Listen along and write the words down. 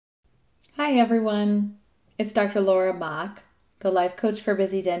Hi everyone, it's Dr. Laura Mock, the life coach for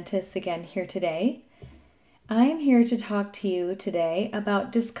busy dentists again here today. I'm here to talk to you today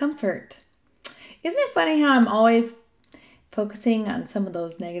about discomfort. Isn't it funny how I'm always focusing on some of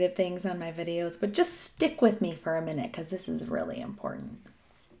those negative things on my videos, but just stick with me for a minute because this is really important.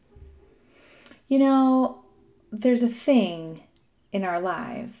 You know, there's a thing in our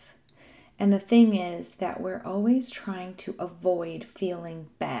lives, and the thing is that we're always trying to avoid feeling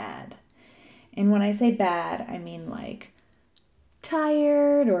bad. And when I say bad, I mean like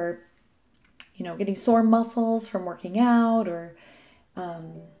tired or, getting sore muscles from working out or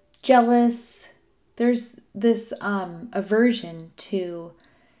jealous. There's this aversion to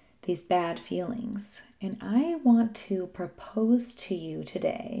these bad feelings. And I want to propose to you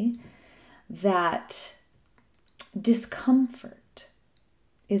today that discomfort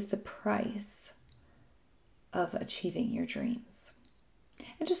is the price of achieving your dreams.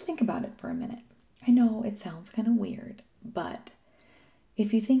 And just think about it for a minute. I know it sounds kind of weird, but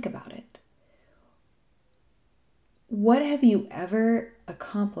if you think about it, what have you ever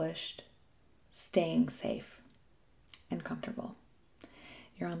accomplished staying safe and comfortable?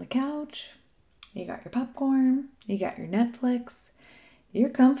 You're on the couch, you got your popcorn, you got your Netflix, you're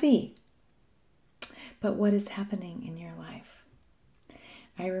comfy. But what is happening in your life?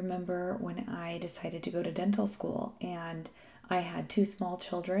 I remember when I decided to go to dental school and I had 2 small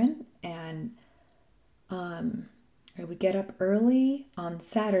children, and I would get up early on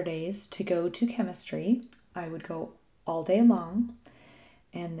Saturdays to go to chemistry. I would go all day long,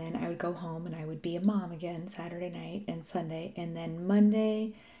 and then I would go home and I would be a mom again Saturday night and Sunday, and then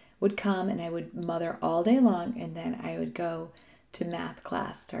Monday would come and I would mother all day long, and then I would go to math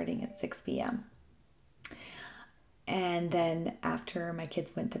class starting at 6 p.m. And then after my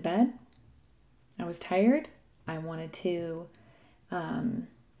kids went to bed, I was tired. I wanted to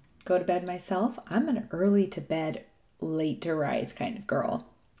go to bed myself. I'm an early to bed, late to rise kind of girl.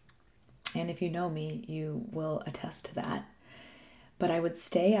 And if you know me, you will attest to that. But I would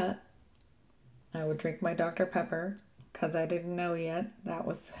stay up. I would drink my Dr. Pepper because I didn't know yet. That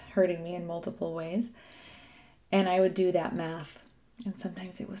was hurting me in multiple ways. And I would do that math. And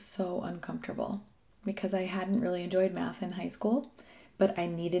sometimes it was so uncomfortable because I hadn't really enjoyed math in high school, but I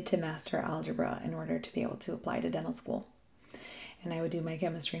needed to master algebra in order to be able to apply to dental school. And I would do my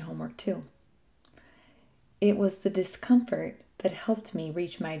chemistry homework too. It was the discomfort that helped me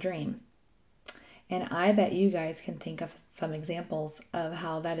reach my dream. And I bet you guys can think of some examples of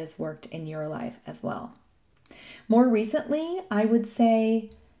how that has worked in your life as well. More recently, I would say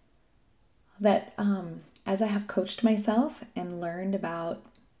that as I have coached myself and learned about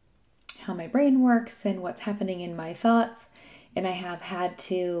how my brain works and what's happening in my thoughts, and I have had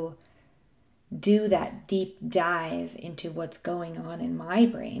to do that deep dive into what's going on in my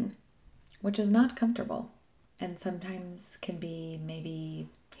brain, which is not comfortable and sometimes can be maybe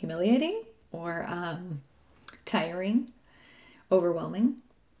humiliating or tiring, overwhelming.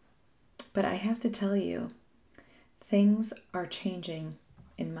 But I have to tell you, things are changing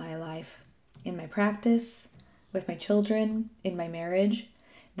in my life, in my practice, with my children, in my marriage.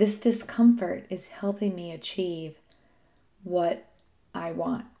 This discomfort is helping me achieve what I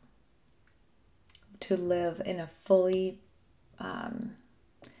want, to live in a fully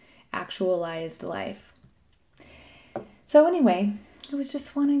actualized life. So anyway, I was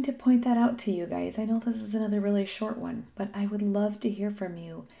just wanting to point that out to you guys. I know this is another really short one, but I would love to hear from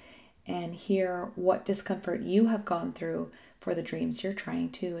you and hear what discomfort you have gone through for the dreams you're trying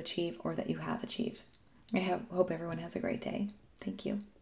to achieve or that you have achieved. I hope everyone has a great day. Thank you.